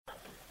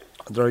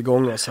Jag drar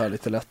igång oss här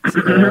lite lätt.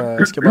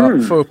 Jag ska bara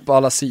få upp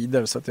alla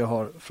sidor så att jag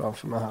har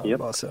framför mig här.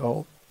 Bara se,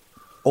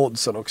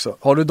 oddsen också.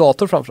 Har du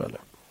dator framför dig?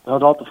 Jag har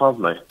dator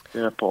framför mig. Det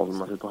är bra om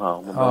man sitter här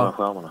och man börjar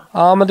skärmarna.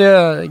 Ja, men det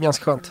är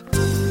ganska skönt.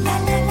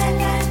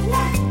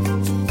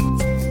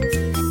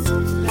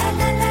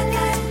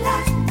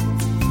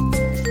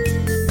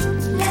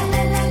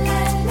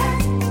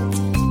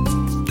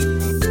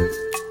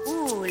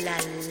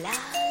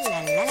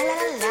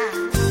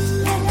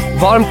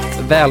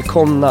 Varmt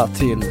välkomna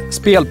till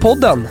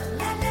Spelpodden.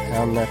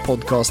 En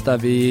podcast där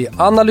vi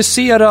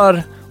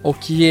analyserar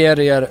och ger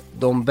er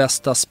de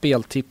bästa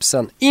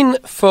speltipsen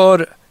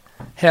inför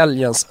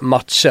helgens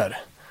matcher.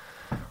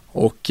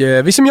 Och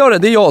vi som gör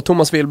det är jag,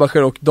 Thomas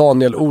Wilbacher och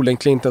Daniel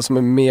Olenklinten som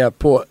är med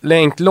på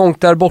länk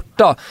långt där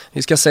borta.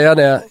 Vi ska säga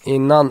det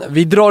innan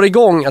vi drar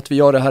igång att vi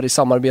gör det här i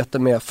samarbete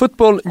med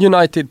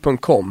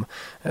footballunited.com.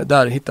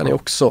 Där hittar ni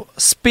också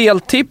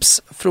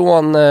speltips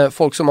från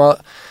folk som har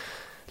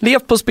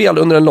levt på spel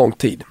under en lång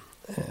tid.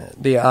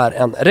 Det är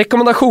en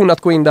rekommendation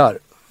att gå in där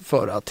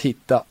för att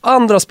hitta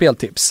andra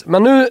speltips.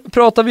 Men nu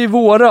pratar vi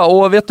våra,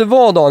 och vet du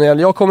vad Daniel?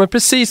 Jag kommer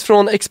precis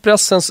från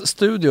Expressens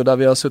studio där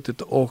vi har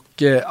suttit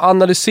och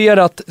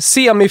analyserat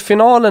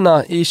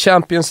semifinalerna i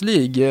Champions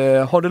League.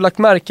 Har du lagt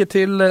märke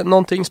till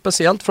någonting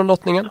speciellt från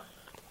lottningen?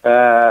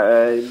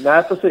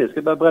 Nej, precis. Jag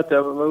ska bara berätta.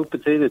 Jag var uppe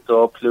tidigt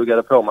och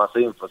pluggade på massa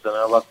info. Sen har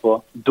jag varit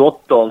på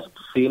dotterns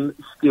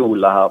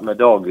simskola här med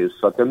dagis.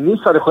 Så att jag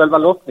missade själva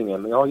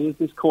lottningen. Men jag har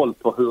givetvis koll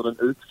på hur den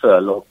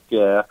utföll. Och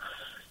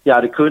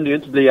det kunde ju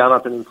inte bli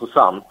annat än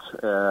intressant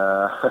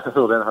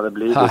hur den hade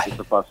blivit i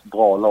så pass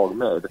bra lag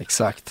med.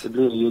 Exakt. Det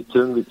blir ju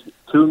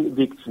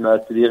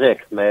tungviktsmöte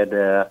direkt med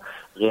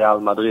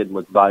Real Madrid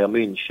mot Bayern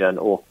München.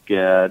 Och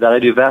där är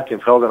det ju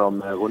verkligen frågan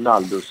om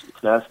Ronaldos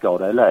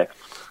knäskada är läkt.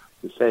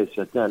 Det sägs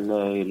ju att den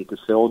är lite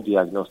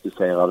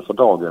svårdiagnostiserad för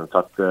dagen. Så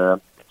att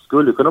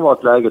skulle kunna vara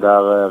ett läge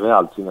där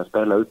Real tvingas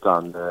spela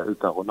utan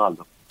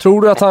Ronaldo.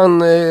 Tror du att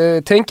han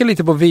tänker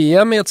lite på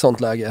VM i ett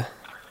sånt läge?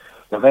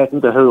 Jag vet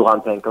inte hur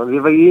han tänker. Men vi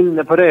var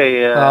inne på det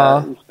i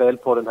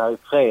spelpodden här i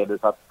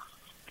fredags. Att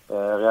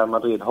Real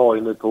Madrid har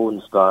ju nu på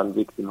onsdag en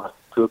viktig match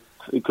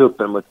i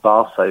kuppen mot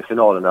Barca i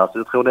finalen. Där. Så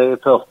jag tror det är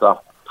första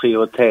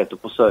prioritet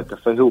att försöka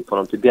få ihop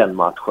honom till den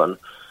matchen.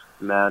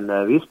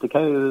 Men visst, det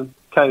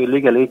kan ju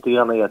ligga lite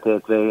grann i att det är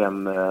ett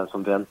VM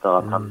som väntar.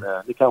 Att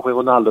det kanske är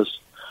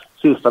Ronaldos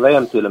sista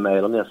VM till och med,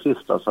 eller näst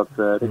sista. Så att,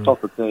 det är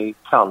klart att ni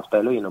kan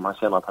spela in om man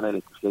känner att han är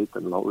lite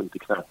sliten eller har ont i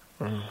knät.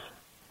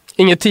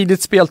 Inget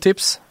tidigt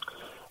speltips?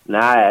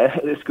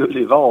 Nej, det skulle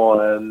ju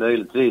vara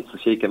möjligtvis att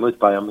kika mot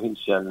Bayern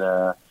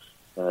München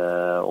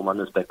om man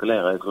nu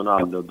spekulerar i att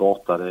Ronaldo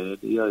borta. Det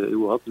gör ju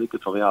oerhört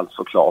mycket för Real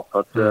såklart.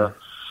 Att,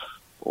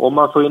 om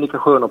man får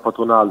indikationer på att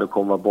Ronaldo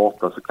kommer vara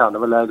borta så kan det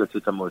vara läge att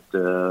titta mot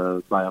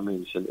Bayern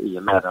München i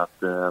och med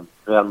att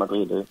Real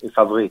Madrid är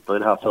favoriter i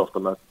det här första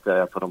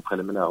mötet på de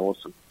preliminära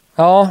åren.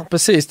 Ja,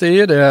 precis. Det är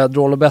ju det.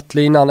 Drone och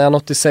bettlinan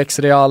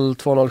 1,86 Real,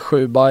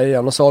 2,07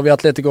 Bayern. Och så har vi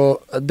Atletico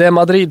de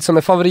Madrid som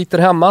är favoriter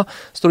hemma.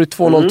 Står i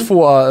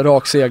 2,02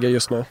 rak seger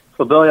just nu.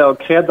 Så börjar jag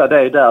credda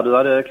dig där. Du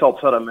hade klart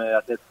för dig med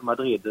Atletico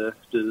Madrid.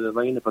 Du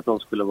var inne på att de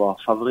skulle vara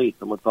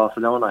favoriter mot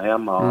Barcelona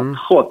hemma.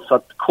 Trots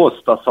att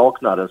Costa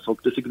saknades och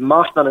du fick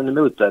marknaden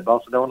emot dig.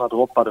 Barcelona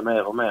droppade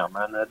mer och mer.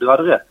 Men du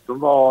hade rätt. De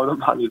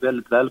vann ju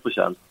väldigt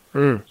välförtjänt.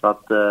 Så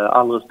att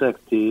all respekt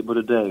till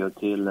både dig och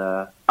till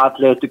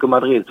Atletico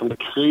Madrid som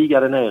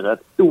krigade ner ett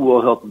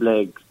oerhört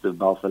blekt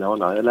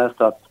Barcelona. Jag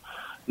läste att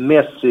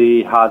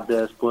Messi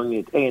hade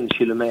sprungit 1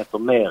 kilometer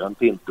mer än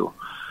Pinto.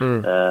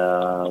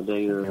 Det är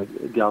ju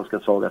ganska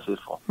svaga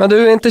siffror. Men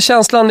du, är inte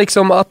känslan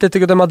liksom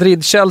Atletico de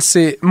Madrid,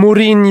 Chelsea,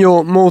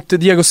 Mourinho mot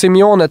Diego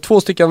Simeone,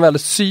 2 stycken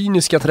väldigt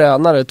cyniska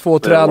tränare, 2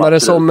 tränare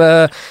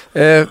som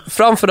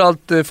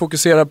framförallt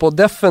fokuserar på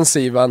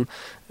defensiven.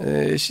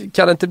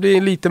 Kan det inte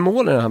bli lite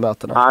mål i den här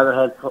mötena? Nej, men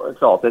helt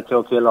klart. Det är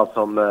 2 killar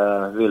som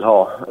vill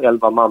ha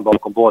 11 man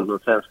bakom bollen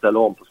och sen ställa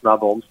om på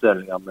snabba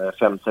omställningar med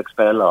 5-6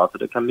 spelare. Så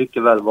det kan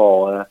mycket väl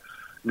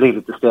bli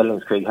lite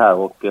ställningskrig här.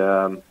 Och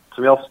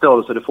som jag förstår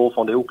det så är det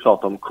fortfarande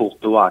oklart om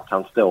Courtois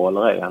kan stå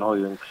eller ej. Han har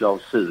ju en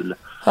klausul.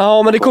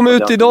 Ja, men det kom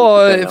ut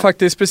idag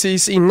faktiskt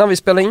precis innan vi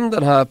spelade in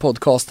den här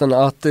podcasten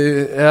att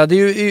det är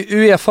ju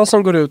UEFA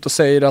som går ut och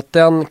säger att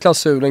den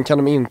klausulen kan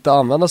de inte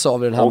använda sig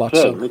av i den här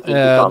matchen.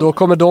 Då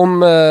kommer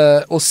de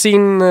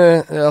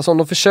alltså om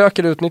de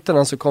försöker utnyttja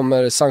den så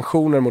kommer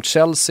sanktioner mot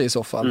Chelsea i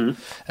så fall.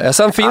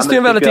 Sen finns det ju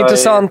en väldigt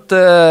intressant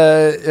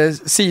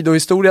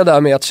sidohistoria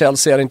där med att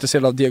Chelsea är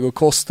intresserad av Diego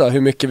Costa.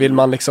 Hur mycket vill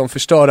man liksom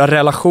förstöra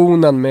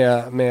relationen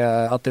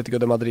med Atletico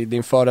de Madrid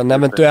inför en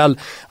eventuell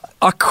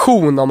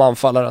aktion om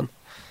anfallaren?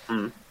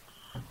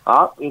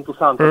 Ja,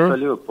 intressant att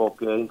följa upp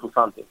och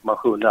intressant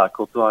information där.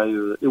 Courtois är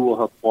ju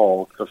oerhört bra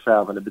och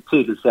reserven är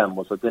betydligt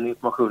sämre så att den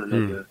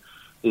informationen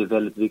är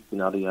väldigt viktig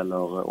när det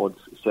gäller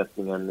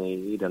oddssättningen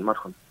i den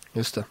matchen.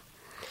 Just det.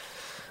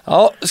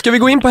 Ja, ska vi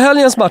gå in på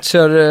helgens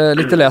matcher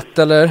lite lätt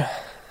eller?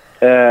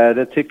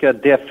 Det tycker jag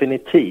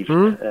definitivt.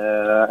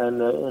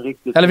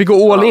 Eller vi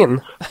går all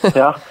in.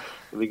 Ja,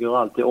 vi går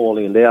alltid all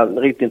in. Det är en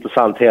riktigt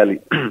intressant helg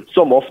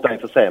som ofta är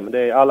för sig, men det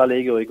är alla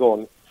ligor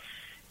igång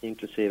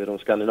inklusive de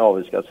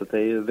skandinaviska. Så det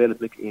är ju väldigt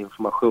mycket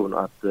information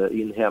att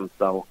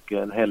inhämta och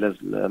en hel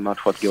del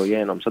matcher att gå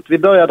igenom. Så att vi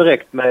börjar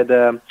direkt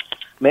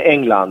med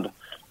England.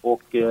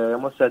 Och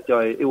jag måste säga att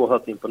jag är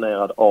oerhört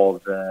imponerad av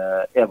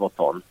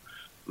Everton.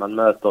 Man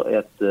möter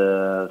ett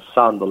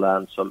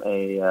Sunderland som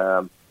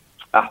är,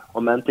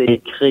 om inte i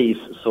kris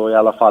så i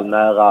alla fall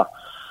nära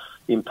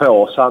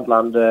inpå.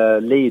 Sunderland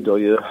lider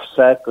ju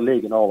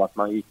säkerligen av att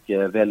man gick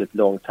väldigt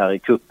långt här i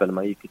kuppen.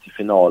 Man gick till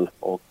final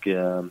och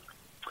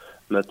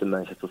mötte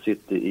Manchester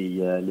City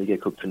i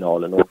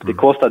ligacupfinalen. Och det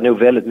kostade nog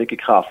väldigt mycket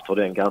kraft för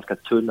den ganska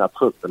tunna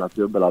truppen att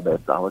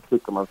dubbelarbeta. Och jag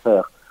tycker man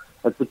ser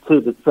ett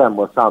betydligt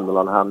sämre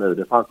Sunderland här nu.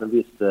 Det fanns en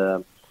viss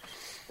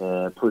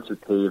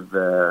positiv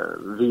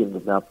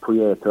vind när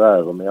Poyet tog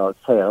över, men jag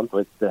ser inte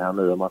riktigt det här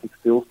nu. Man fick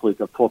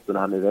storstryk av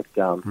Tottenham i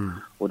veckan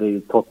och det är ju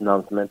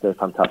Tottenham som inte är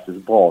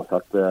fantastiskt bra, så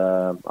att det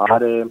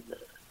är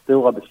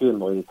stora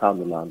bekymmer i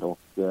Sunderland. Och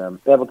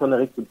Everton är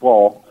riktigt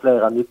bra,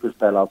 flera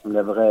nyckelspelare som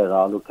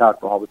levererar.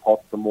 Lukaku har vi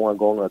pratat om många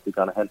gånger, jag tycker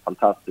han är helt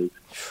fantastisk.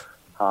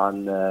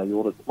 Han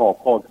gjorde ett bra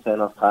tag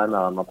senast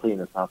tränaren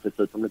Martinez, han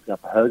flyttade ut lite grann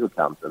på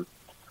högerkanten.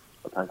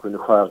 Att han kunde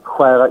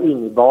skära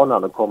in i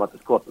banan och komma till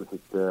skott med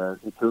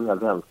sin tunga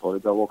vänster, och det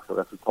gav också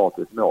resultat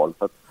i ett mål.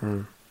 Så att,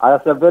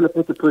 jag ser väldigt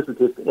mycket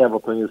positivt i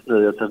Everton just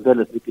nu. Jag ser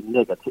väldigt mycket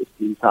negativt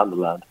i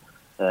Sunderland.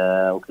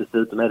 Och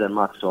dessutom är det en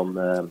match som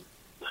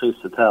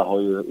krysset här har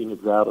ju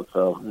inget värde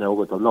för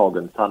något av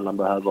lagen. Sunderland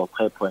behöver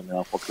 3 poäng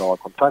för att klara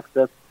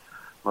kontraktet.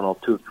 Man har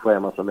ett tufft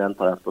schema som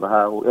väntar efter det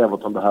här, och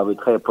Everton behöver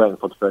 3 poäng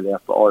för att följa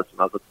efter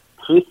Arsenal. Alltså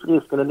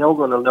kryssrisken är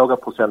någon eller några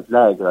procent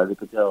lägre,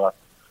 vilket gör att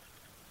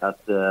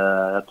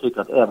jag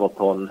tycker att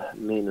Everton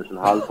minus en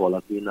halvboll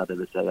att vinna, det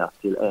vill säga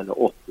till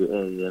 1,80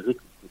 är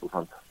riktigt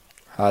intressant.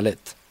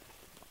 Härligt.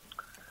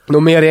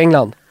 Något mer i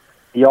England?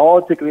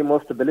 Jag tycker vi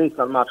måste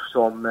belysa en match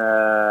som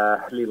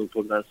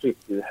Liverpool-Man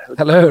City.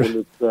 Eller hur? Det är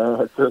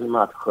lite tung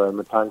match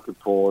med tanke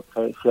på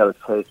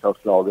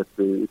Chelsea-avslaget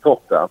i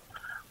toppen.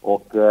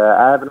 Och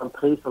även om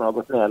priserna har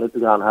gått ner lite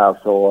grann här,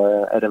 så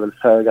är det väl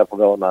föga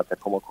förvånande att jag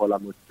kommer att kolla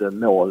mot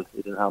mål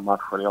i den här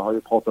matchen. Jag har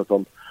ju pratat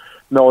om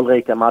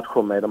målrika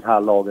matcher med de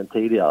här lagen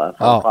tidigare.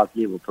 Framförallt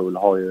Liverpool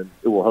har ju en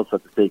oerhörd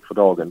statistik för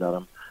dagen där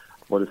de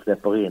både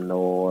släpper in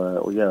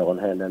och gör en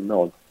hel del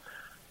mål.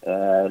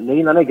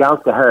 Linan är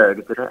ganska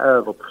hög. Det är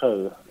över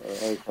 3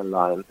 Asian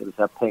line. Det vill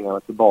säga pengarna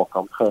tillbaka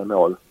om 3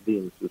 mål.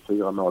 Vinst i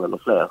 4 mål eller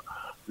fler.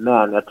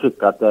 Men jag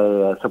tycker att det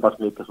är så pass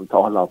mycket som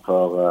talar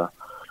för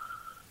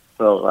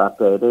att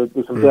det är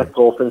liksom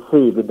bättre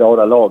offensiv i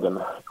båda lagen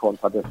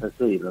kontra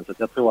defensiven. Så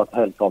jag tror att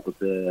helt klart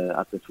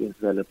att det finns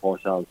väldigt bra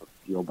chans att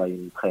jobba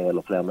in 3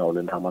 eller fler mål i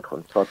den här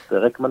matchen. Så att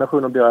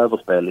rekommendationen blir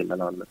överspel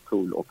mellan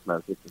Pool och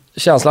Man City.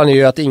 Känslan är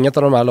ju att inget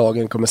av de här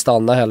lagen kommer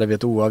stanna heller vid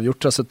ett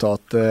oavgjort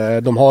resultat.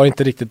 De har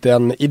inte riktigt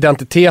den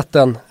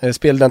identiteten,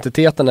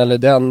 spelidentiteten eller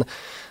den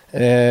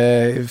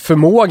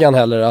förmågan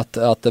heller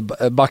att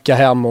backa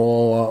hem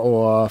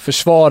och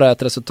försvara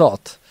ett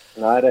resultat.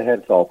 Nej, det är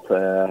helt klart.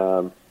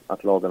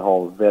 Att lagen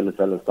har väldigt,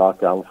 väldigt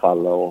starka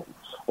anfall och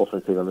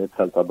offensiva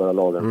mittfältare båda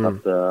lagen.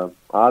 Så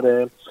att,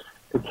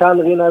 det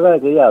kan rinna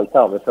iväg rejält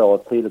här. Vi får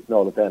ett tidigt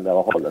mål åt ändra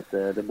hållet.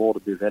 Det borde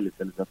bli väldigt,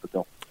 väldigt öppet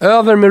då.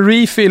 Över med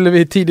refill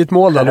vid tidigt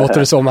mål då, låter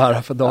det som här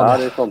för dagen. Ja,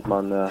 det är sånt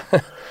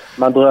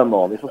man drömmer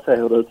om. Vi får se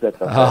hur det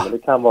utvecklas. Men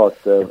det kan vara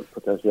ett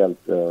potentiellt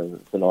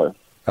scenario.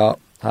 Ja,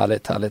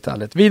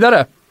 härligt.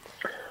 Vidare!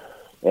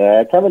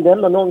 Kan väl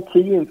nämna någon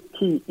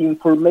key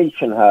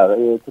information här.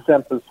 Till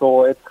exempel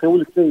så är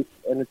troligtvis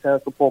enligt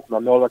senaste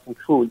rapporten målvakten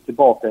Krul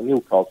tillbaka i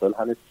Newcastle.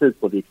 Han är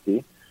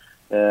superviktig.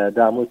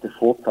 Däremot är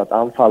fortsatt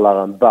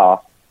anfallaren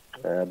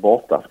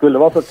borta. Skulle det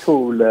vara så att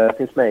Krul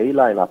finns med i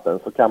line-upen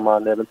så kan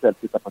man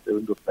eventuellt titta på ett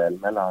underspel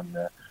mellan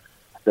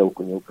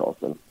Stoke och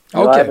Newcastle. Det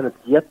var även ett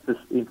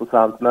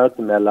jätteintressant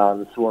möte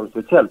mellan Swansea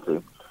och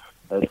Chelsea.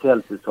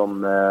 Chelsea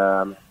som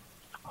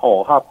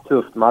har haft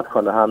tufft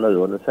matchande här nu,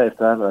 och nu sägs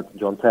det även att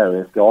John Terry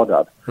är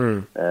skadad.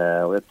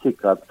 Och jag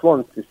tycker att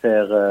Swansea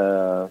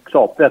ser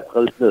klart bättre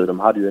ut nu. De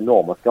hade ju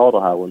enorma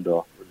skador här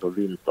under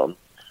vintern.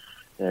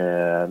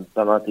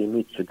 Bland annat är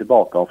Mitchell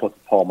tillbaka och har fått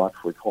ett par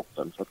matcher i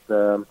kroppen. Så att,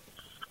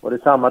 och det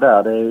är samma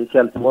där.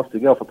 Chelsea måste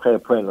gå för 3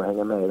 poäng och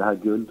hänga med i det här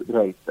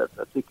guldracet.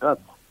 Jag tycker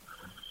att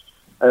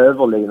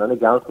överlinan är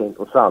ganska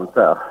intressant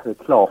där. Det är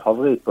klar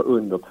favorit på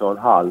under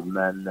 2,5,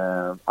 men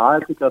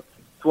jag tycker att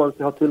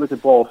Swansea har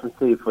tillräckligt bra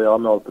offensiv för att göra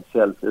mål på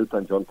Chelsea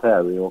utan John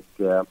Terry, och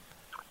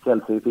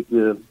Chelsea fick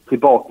ju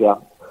tillbaka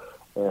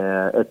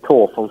ett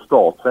tår från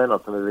start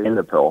senast som vi var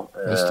inne på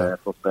efter att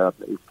ha spelat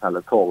med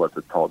iskallet torret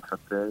ett tag, så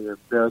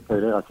det ökar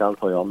ju deras chans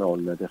att göra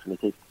mål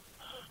definitivt.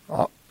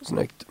 Ja,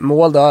 snyggt.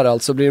 Mål där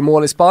alltså. Blir det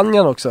mål i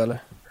Spanien också eller?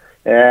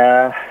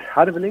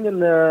 Hade väl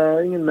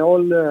ingen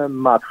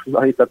målmatch som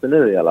jag hittat det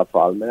nu i alla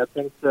fall, men jag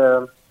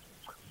tänkte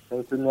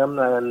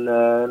nämna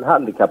en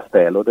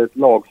handikappspel, och det är ett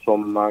lag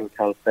som man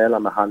kan spela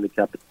med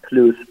handikappet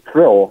plus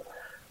 2,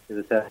 det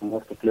vill säga att man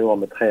måste förlora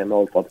med 3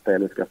 mål för att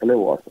spelet ska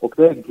förloras. Och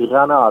det är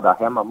Granada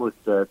hemma mot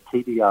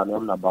tidigare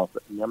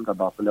nämnda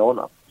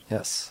Barcelona.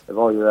 Yes. Det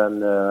var ju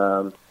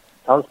en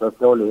sanslöst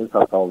dålig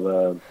insats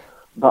av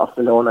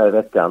Barcelona i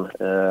veckan.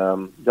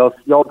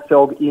 Jag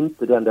såg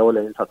inte den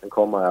dåliga insatsen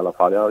komma i alla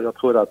fall. Jag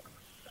trodde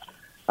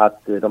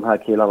att de här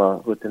killarna,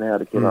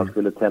 rutinerade killarna,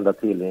 skulle tända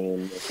till i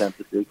en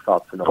Champions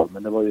League-kvartsfinal.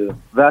 Men det var ju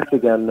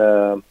verkligen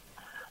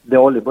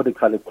dålig både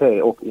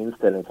kvalitet och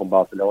inställning från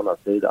Barcelonas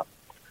sida.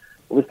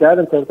 Och vi ska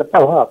även tänka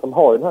på här som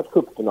har den här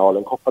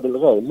cupfinalen, Copa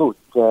del Rey mot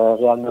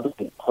Real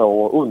Madrid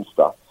på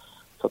onsdag.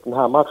 Så att den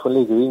här matchen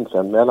ligger ju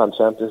inklämd mellan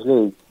Champions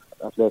League,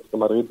 Atletico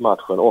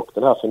Madrid-matchen och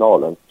den här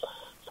finalen.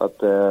 Så att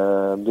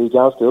det är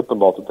ganska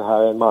uppenbart att det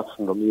här är en match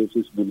som de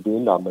givetvis vill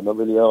vinna, men de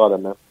vill göra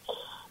det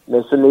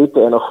med så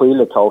lite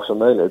energiläckage som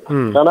möjligt.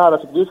 Granada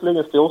fick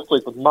visserligen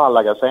storstryk mot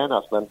Malaga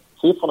senast, men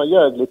siffrorna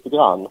ljög lite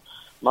grann.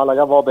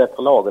 Malaga var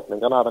bättre laget, men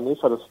Granada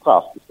missade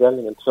straff i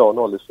ställningen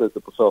 2-0 i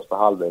slutet på första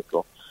halvlek.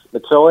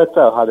 Med 2-1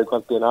 där hade det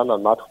kunnat bli en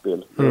annan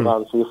matchbild. Nu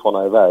vann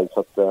siffrorna iväg, så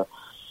att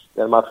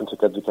den matchen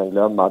tycker jag att vi kan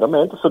glömma. De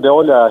är inte så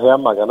dåliga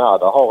hemma,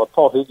 Granada. Har ett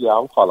par hyggliga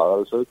anfallare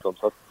dessutom.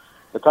 Så att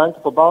med tanke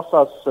på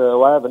Barças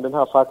och även den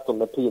här faktorn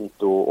med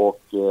Pinto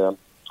och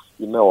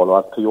i mål och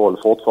att Puyol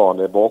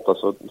fortfarande är borta,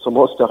 så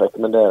måste jag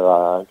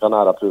rekommendera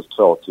Granada plus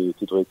 2 till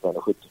drygt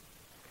 1,70.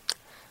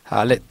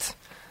 Härligt.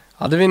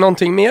 Hade vi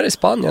någonting mer i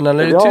Spanien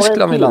eller i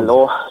Tyskland vi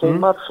landade? Det är en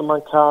match som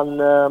man kan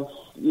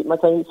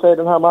se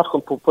den här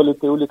matchen på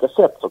lite olika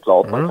sätt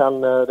såklart.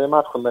 Det är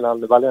matchen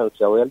mellan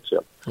Valencia och Elche.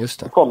 Just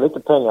det. Det kom lite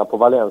pengar på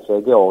Valencia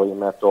igår i och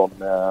med att de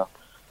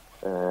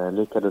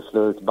lyckades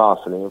slå ut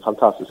Basel i en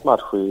fantastisk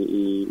match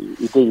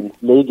i din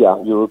liga,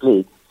 Europe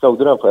League. Såg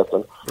du den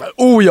förresten?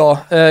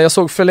 Jag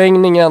såg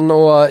förlängningen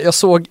och jag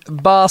såg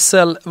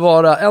Basel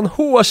vara en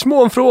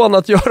hårsmån från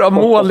att göra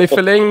mål i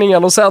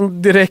förlängningen och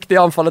sen direkt i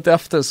anfallet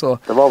efter så.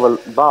 Det var väl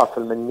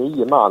Basel med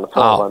 9 man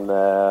för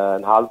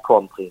en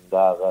halvkontring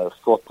där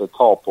skottet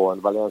tar på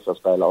en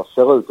Valencia-spelare och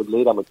ser ut att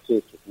glida mot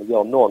krysset men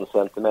går någon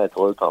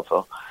centimeter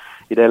utanför.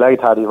 I det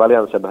läget hade ju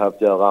Valencia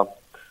behövt göra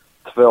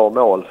 2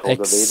 mål för att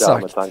gå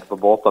vidare med tanke på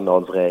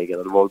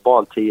bortamålsregeln. Det var bara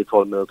en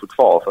 10-12 minuter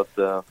kvar så att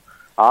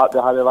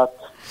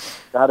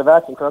det hade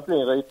verkligen kunnat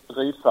bli en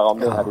rysare om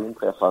det hade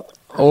inträffat.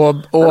 Och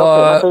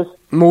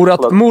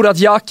Murat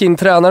Yakin,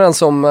 tränaren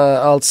som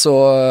alltså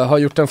har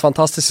gjort en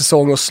fantastisk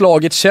säsong och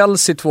slagit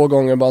Chelsea 2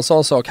 gånger, bara en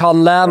sån sak.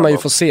 Han lär man ju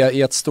få se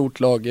i ett stort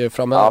lag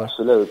framöver.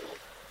 Absolut.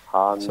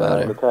 Han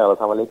noterade att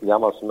han var lika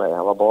gammal som mig.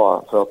 Han var bara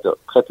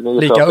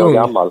 39-40 år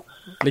gammal.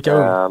 Lika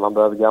ung. Man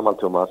behöver gammal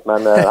Thomas.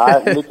 Men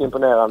mycket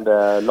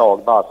imponerande lag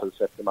Basel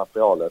sett i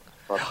materialet.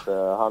 Att,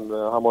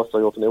 han måste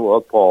ha gjort en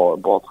oerhört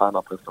bra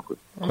tränarprestation.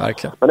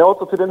 Verkligen. Men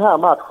åter till den här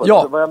matchen.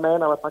 Ja. Vad jag menar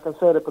med att man kan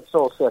se det på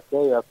 2 sätt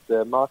är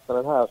att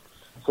marknaden här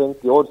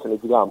sänkte oddsen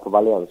lite grann på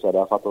Valencia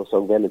därför att de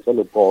såg väldigt,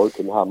 väldigt bra ut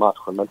i den här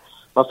matchen. Men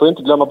man får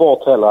inte glömma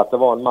bort heller att det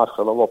var en match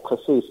där de var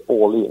precis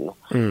all in.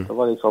 Det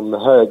var liksom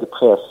hög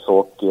press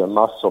och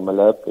massor med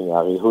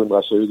löpningar i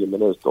 120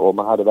 minuter och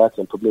man hade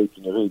verkligen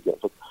publiken i ryggen.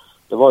 Så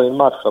det var en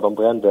match där de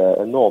brände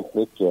enormt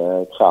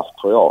mycket kraft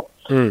tror jag.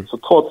 Så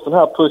trots den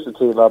här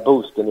positiva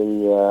boosten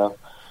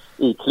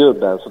i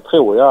klubben så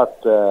tror jag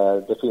att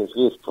det finns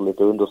risk för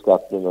lite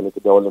underskattning och lite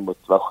dålig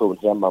motivation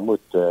hemma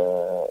mot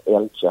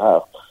Elche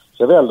här.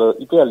 Så jag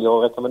väljer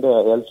att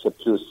rekommendera Elche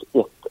plus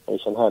 1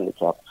 Asian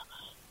Handicap.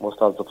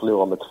 Måste alltså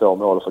förlora med 2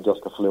 mål för att jag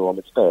ska förlora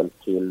mitt spel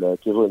till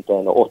runt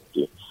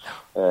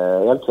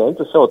 1,80. Elche är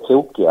inte så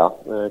tokiga.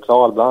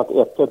 Klarade bland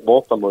annat 1-1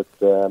 borta mot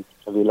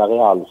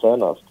Villarreal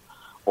senast.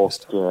 Och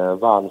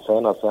vann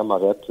senast hemma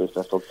rättvist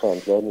efter ett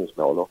sent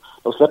ledningsmål. Och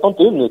de släpper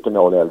inte in mycket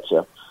mål i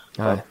Elche.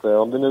 Att,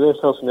 om det nu är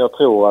så som jag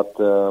tror att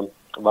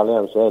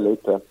Valencia är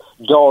lite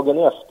dagen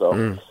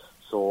efter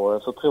så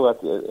tror jag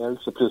att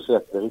Elche plus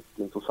 1 är riktigt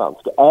intressant.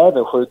 Ska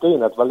även skjuta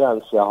in att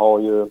Valencia har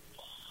ju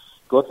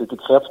gått lite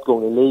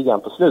kräftgång i ligan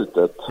på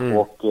slutet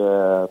och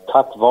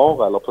tack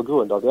vare eller på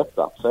grund av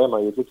detta så är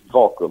man ju ett litet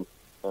vakuum.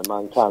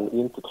 Man kan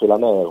inte trilla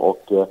ner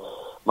och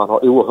man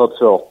har oerhört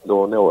svårt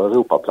att nå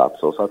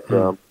Europaplatser så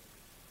att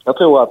jag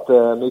tror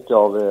att mycket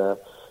av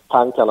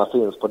tankarna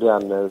finns på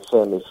den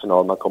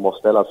semifinal man kommer att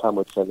ställas här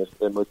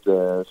mot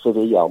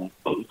Sevilla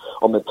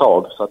om ett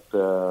tag. Så att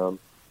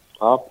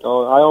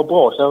jag har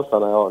bra känsla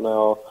när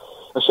jag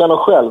känner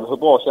själv hur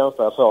bra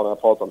känsla jag får när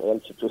jag pratar om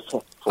Elche plus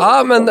 1.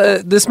 Ja, men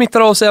det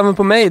smittar av sig även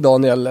på mig,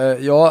 Daniel.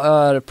 Jag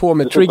är på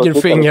med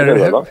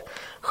triggerfinger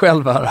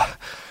själv här.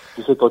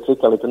 Du sitter och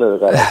klickar lite nu.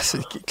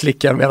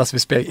 Klickar medan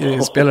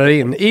vi spelar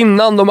in.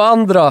 Innan de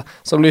andra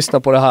som lyssnar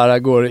på det här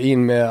går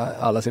in med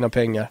alla sina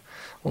pengar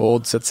och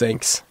oddset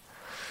sänks.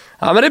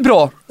 Ja, men det är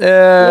bra.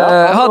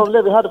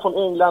 Vi hade från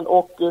England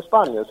och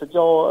Spanien så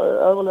jag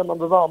överlämnar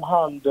med varm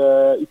hand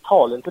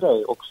Italien till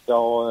dig och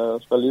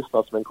ska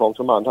lyssna som en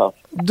konfirmand här.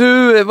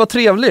 Du, vad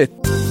trevligt.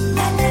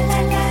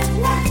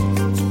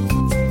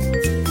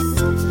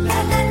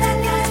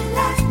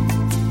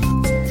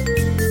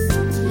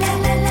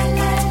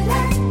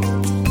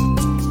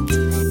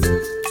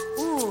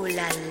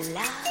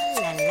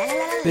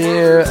 Det är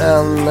ju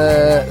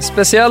en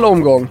speciell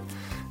omgång,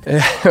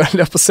 höll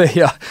jag på att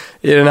säga,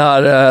 i den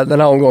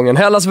här omgången.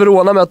 Hellas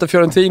Verona möter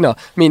Fiorentina,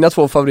 mina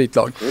 2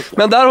 favoritlag.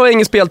 Men där har jag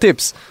ingen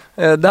speltips.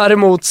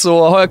 Däremot så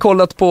har jag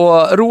kollat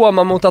på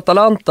Roma mot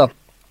Atalanta.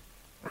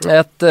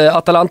 Ett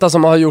Atalanta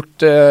som har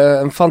gjort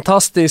en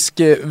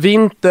fantastisk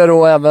vinter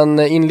och även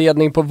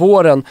inledning på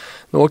våren.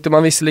 Då åkte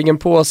man visserligen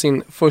på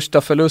sin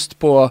första förlust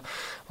på,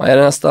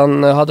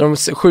 hade de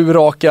 7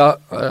 raka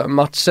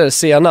matcher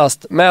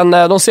senast. Men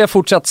de ser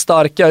fortsatt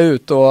starka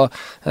ut och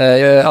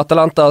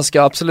Atalanta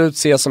ska absolut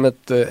ses som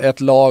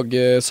ett lag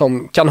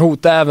som kan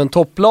hota även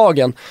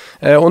topplagen.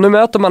 Och nu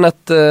möter man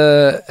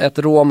ett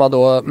Roma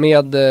då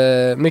med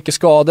mycket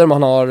skador.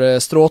 Man har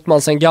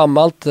Strootman sen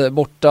gammalt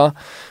borta.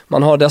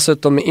 Man har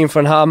dessutom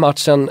inför den här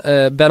matchen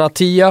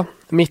Benatia,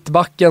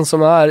 mittbacken,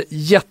 som är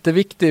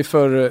jätteviktig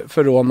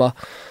för Roma.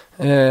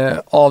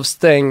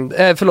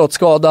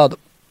 Skadad.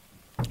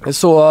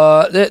 Så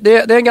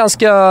det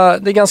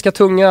är ganska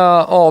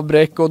tunga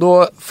avbräck, och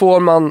då får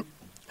man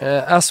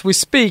as we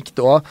speak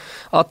då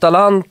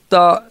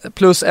Atalanta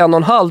plus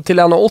 1,5 till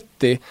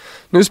 1,80.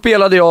 Nu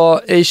spelade jag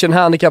Asian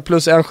Handicap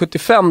plus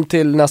 1,75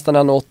 till nästan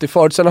 1,80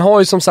 förut, så den har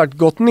ju som sagt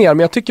gått ner, men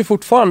jag tycker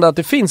fortfarande att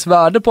det finns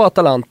värde på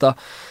Atalanta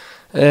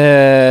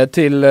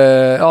till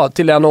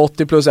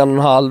 1,80 plus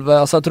 1,5.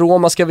 Alltså att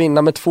Roma ska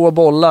vinna med 2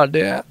 bollar,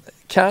 det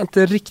kan jag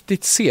inte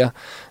riktigt se.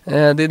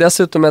 Det är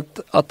dessutom ett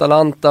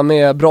Atalanta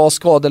med bra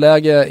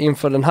skadeläge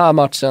inför den här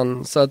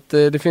matchen, så att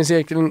det finns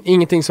egentligen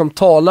ingenting som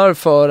talar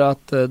för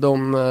att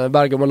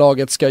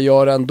Bergamo-laget ska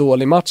göra en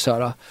dålig match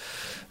här.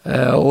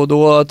 Och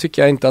då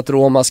tycker jag inte att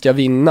Roma ska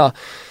vinna.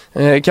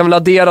 Kan väl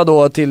addera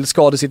då till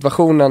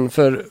skadesituationen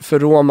för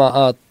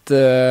Roma att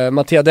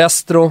Mattia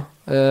Destro,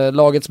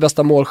 lagets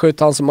bästa målskytt,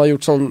 han som har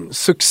gjort sån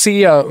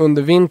succé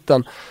under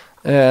vintern,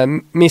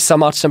 missar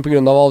matchen på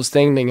grund av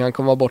avstängning. Han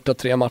kommer vara borta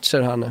 3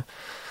 matcher här nu.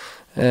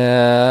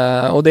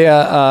 Och det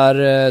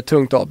är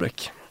tungt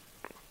avbräck.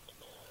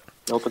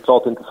 Ja,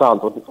 såklart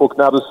intressant. Och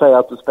när du säger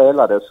att du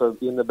spelade, så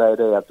innebär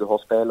det att du har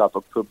spelat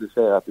och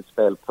publicerat ditt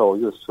spel på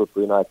just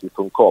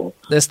footballunited.com.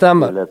 Det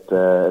stämmer. Till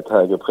ett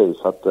högre pris.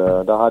 Så att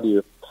där hade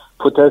ju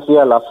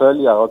potentiella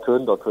följare och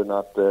kunder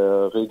kunnat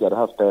rigga det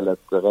här spelet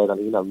redan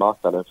innan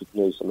marknaden fick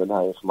nys om den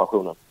här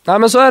informationen. Nej,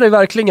 men så är det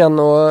verkligen,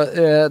 och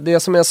det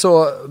som är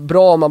så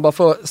bra, om man bara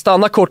får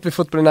stanna kort vid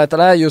Football United,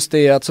 är just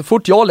det att så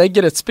fort jag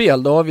lägger ett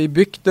spel, då har vi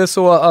byggt det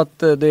så att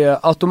det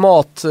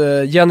automat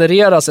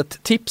genereras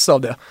ett tips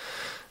av det.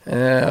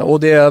 Och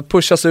det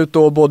pushas ut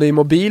då både i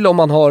mobil om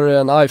man har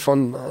en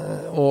iPhone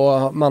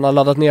och man har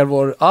laddat ner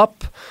vår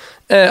app,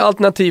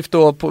 alternativt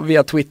då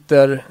via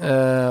Twitter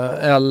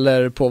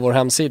eller på vår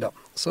hemsida.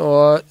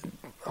 Så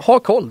ha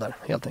koll där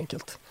helt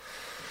enkelt.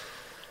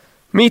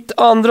 Mitt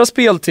andra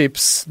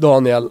speltips,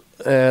 Daniel,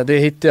 det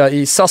hittar jag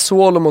i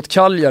Sassuolo mot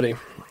Cagliari.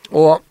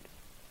 Och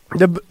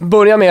det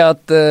börjar med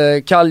att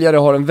Cagliari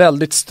har en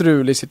väldigt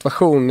strulig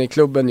situation i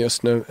klubben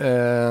just nu.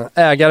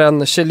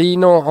 Ägaren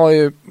Cellino har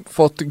ju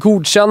fått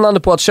godkännande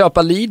på att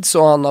köpa Leeds,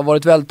 och han har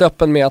varit väldigt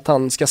öppen med att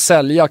han ska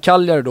sälja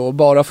Cagliari då och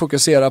bara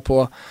fokusera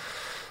på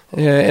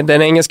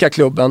den engelska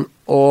klubben.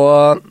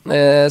 Och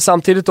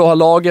samtidigt då har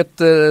laget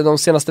de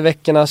senaste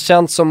veckorna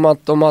känts som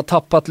att de har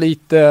tappat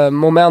lite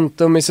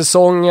momentum i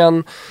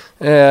säsongen.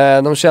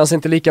 De känns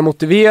inte lika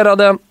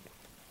motiverade.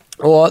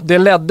 Och det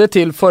ledde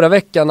till förra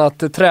veckan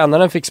att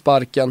tränaren fick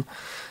sparken.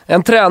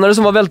 En tränare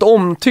som var väldigt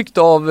omtyckt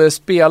av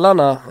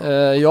spelarna.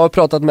 Jag har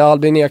pratat med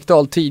Albin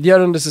Ekdal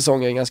tidigare under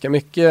säsongen ganska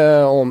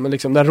mycket om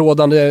liksom den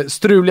rådande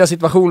struliga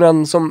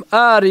situationen som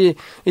är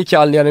i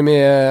Cagliari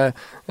med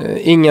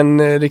ingen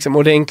liksom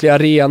ordentlig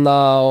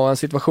arena och en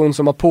situation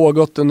som har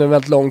pågått under en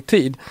väldigt lång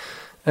tid.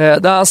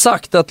 Där han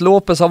sagt att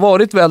Lopez har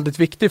varit väldigt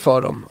viktig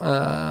för dem.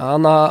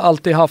 Han har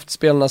alltid haft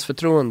spelarnas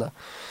förtroende.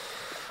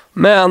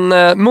 Men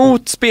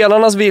mot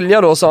spelarnas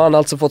vilja då så har han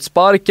alltså fått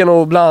sparken,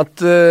 och bland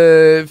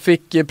annat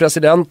fick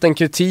presidenten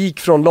kritik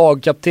från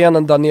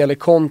lagkaptenen Daniele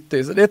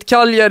Conti. Så det är ett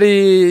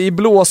Cagliari i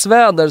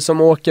blåsväder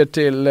som åker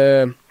till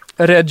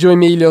Reggio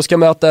Emilia och ska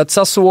möta ett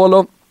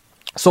Sassuolo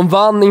som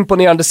vann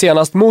imponerande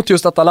senast mot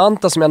just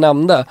Atalanta som jag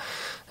nämnde.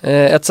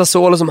 Ett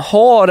Sassuolo som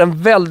har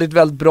en väldigt,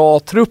 väldigt bra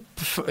trupp,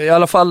 i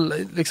alla fall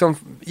liksom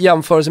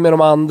jämförelse med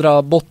de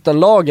andra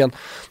bottenlagen.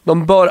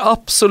 De bör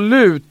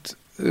absolut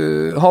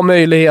ha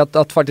möjlighet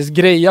att faktiskt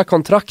greja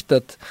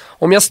kontraktet.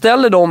 Om jag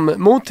ställer dem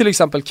mot till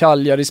exempel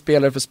Cagliari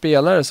spelare för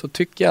spelare, så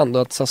tycker jag ändå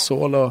att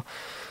Sassuolo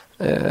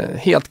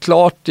helt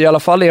klart i alla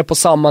fall är på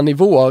samma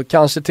nivå,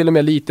 kanske till och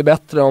med lite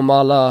bättre om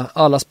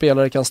alla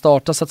spelare kan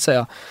starta så att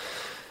säga.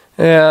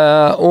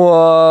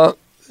 Och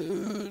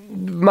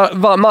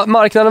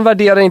marknaden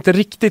värderar inte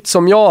riktigt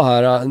som jag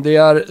här. Det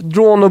är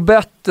drawn och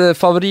bet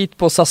favorit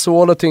på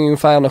Sassuolo till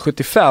ungefär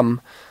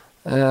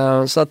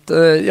 1,75. Så att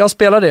jag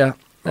spelar det.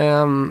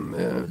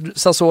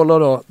 Sassuolo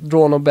då,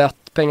 drawn och bet,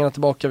 pengarna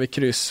tillbaka vid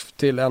kryss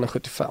till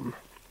 1,75.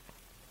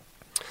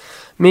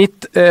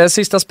 Mitt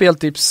sista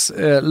speltips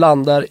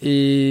landar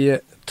i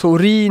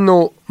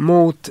Torino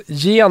mot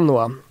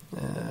Genoa.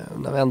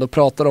 När vi ändå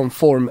pratar om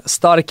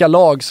formstarka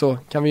lag så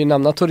kan vi ju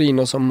nämna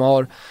Torino som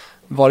har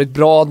varit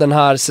bra den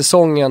här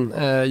säsongen.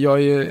 Gör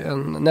ju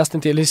en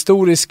nästan till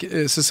historisk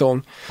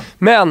säsong.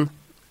 Men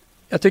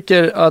jag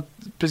tycker att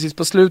precis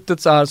på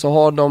slutet så här så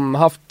har de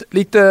haft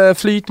lite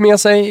flyt med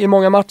sig i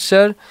många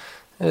matcher.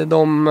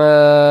 De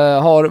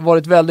har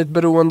varit väldigt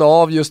beroende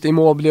av just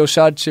Immobile och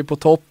Cerci på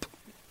topp.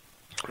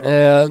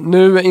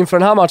 Nu inför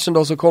den här matchen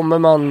då så kommer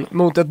man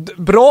mot ett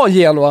bra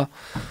Genoa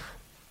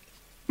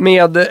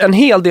med en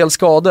hel del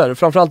skador,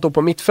 framförallt då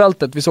på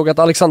mittfältet. Vi såg att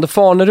Alexander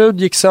Farnerud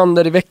gick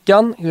sönder i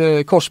veckan,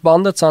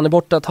 korsbandet, så han är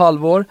borta ett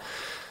halvår.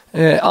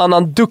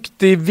 Annan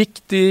duktig,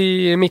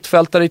 viktig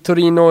mittfältare i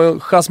Torino,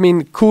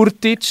 Jasmin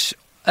Kurtic,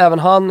 även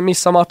han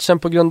missar matchen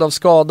på grund av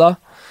skada.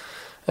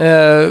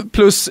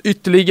 Plus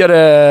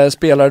ytterligare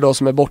spelare då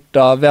som är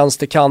borta.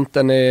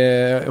 Vänsterkanten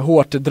är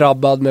hårt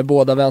drabbad med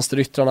båda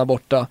vänsteryttrarna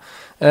borta.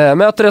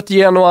 Möter ett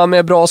Genoa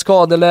med bra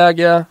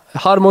skadeläge,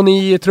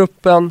 harmoni i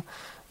truppen.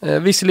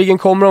 Visserligen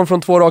kommer de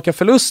från 2 raka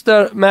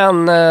förluster,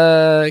 men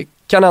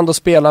kan ändå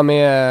spela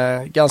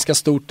med ganska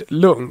stort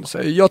lugn. Så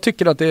jag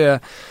tycker att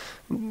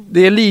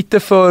det är lite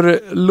för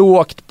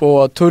lågt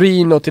på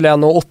Torino till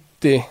 1,80.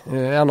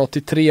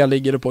 1,83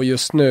 ligger det på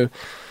just nu.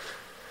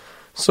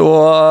 Så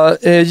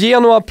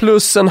Genoa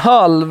plus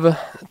 0,5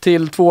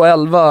 till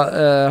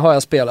 2,11 har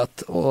jag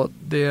spelat. Och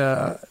det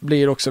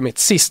blir också mitt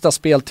sista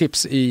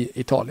speltips i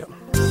Italien.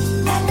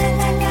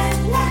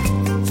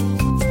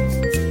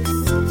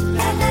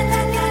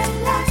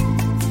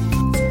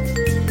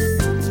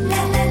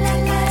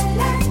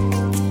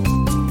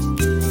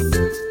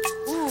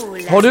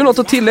 Har du något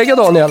att tillägga,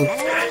 Daniel?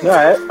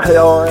 Nej,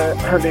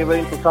 det var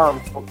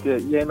intressant och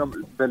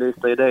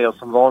genombelysta idéer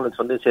som vanligt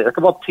från din sida. Jag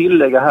kan bara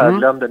tillägga här, jag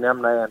glömde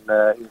nämna en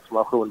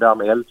information där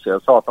med LC.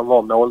 Jag sa att de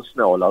var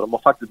målsnåla. De har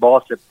faktiskt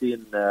bara släppt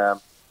in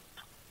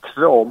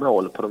 2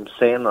 mål på de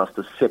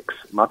senaste 6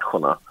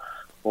 matcherna.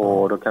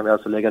 Och då kan vi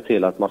alltså lägga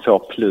till att man får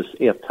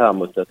 +1 här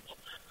mot ett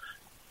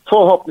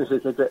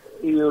förhoppningsvis lite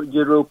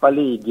Europa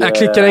League. Jag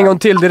klickar en gång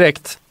till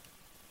direkt.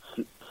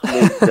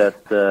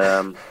 Slitet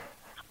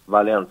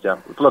Valencia.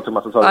 Förlåt,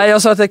 Thomas, sa du? Nej,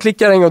 jag sa att jag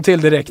klickar en gång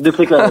till direkt. Du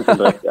klickar en gång till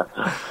direkt, ja.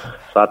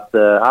 Så att,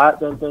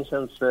 den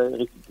känns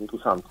riktigt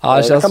intressant.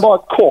 Ja, jag kan bara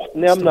kort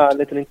nämna en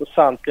liten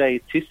intressant grej i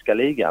tyska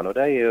ligan. Och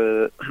det är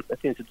ju, det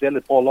finns ett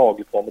väldigt bra lag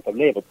i form av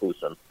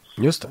Leverkusen.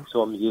 Just det.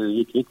 Som ju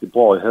gick riktigt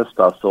bra i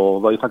höstas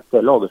och var ju faktiskt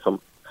det laget som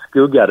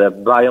skuggade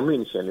Bayern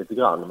München lite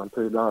grann. Man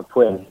tog bland annat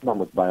poäng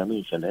mot Bayern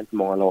München. Det är inte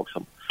många lag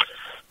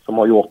som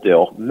har gjort det i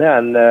år.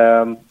 Men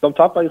de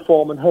tappar ju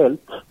formen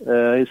helt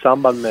i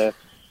samband med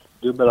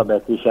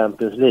dubbelarbete i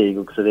Champions League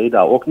och så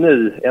vidare. Och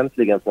nu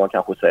äntligen, får man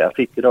kanske säga,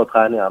 fick ju då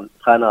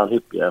tränaren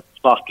Hyppie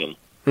sparken.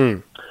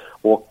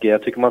 Och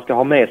jag tycker man ska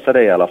ha med sig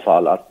det i alla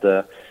fall, att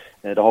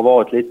det har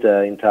varit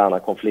lite interna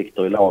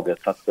konflikter i laget.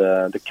 Så att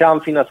det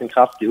kan finnas en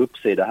kraftig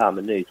uppsida här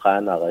med ny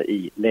tränare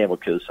i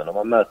Leverkusen. Och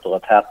man möter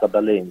ett Hertha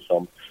Berlin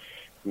som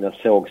jag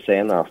såg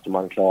senast, och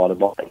man klarade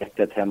bara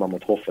 1-1 hemma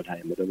mot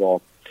Hoffenheim.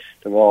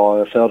 Det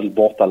var fördel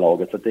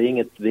bortalaget, så att det är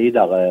inget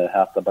vidare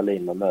Hertha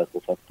Berlin man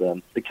möter. Så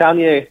att det kan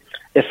ge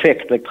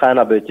effekt med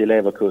tränarbyte i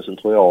Leverkusen,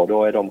 tror jag.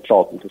 Då är de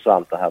klart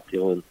intressanta här till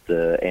runt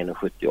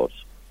 1,70 odds.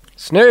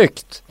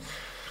 Snyggt!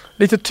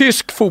 Lite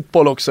tysk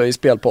fotboll också i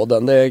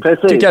spelpodden. Det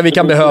tycker jag vi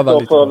kan behöva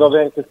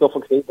lite.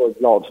 Kristoffer Kviborg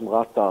glad som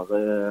rattar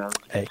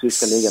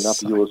tyska ligan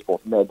där på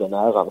Eurosport med den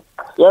äran.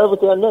 Jag är över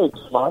till en nöjd,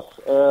 Thomas.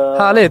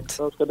 Härligt!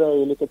 Jag önskar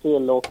dig lycka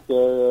till och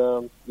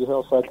vi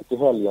hörs säkert i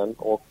helgen.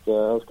 Och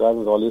önskar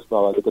även våra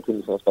lyssnare lycka till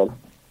med sina spel.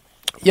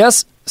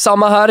 Yes,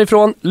 samma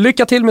härifrån.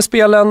 Lycka till med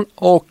spelen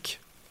och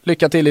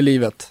lycka till i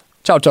livet.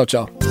 Ciao, ciao,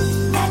 ciao.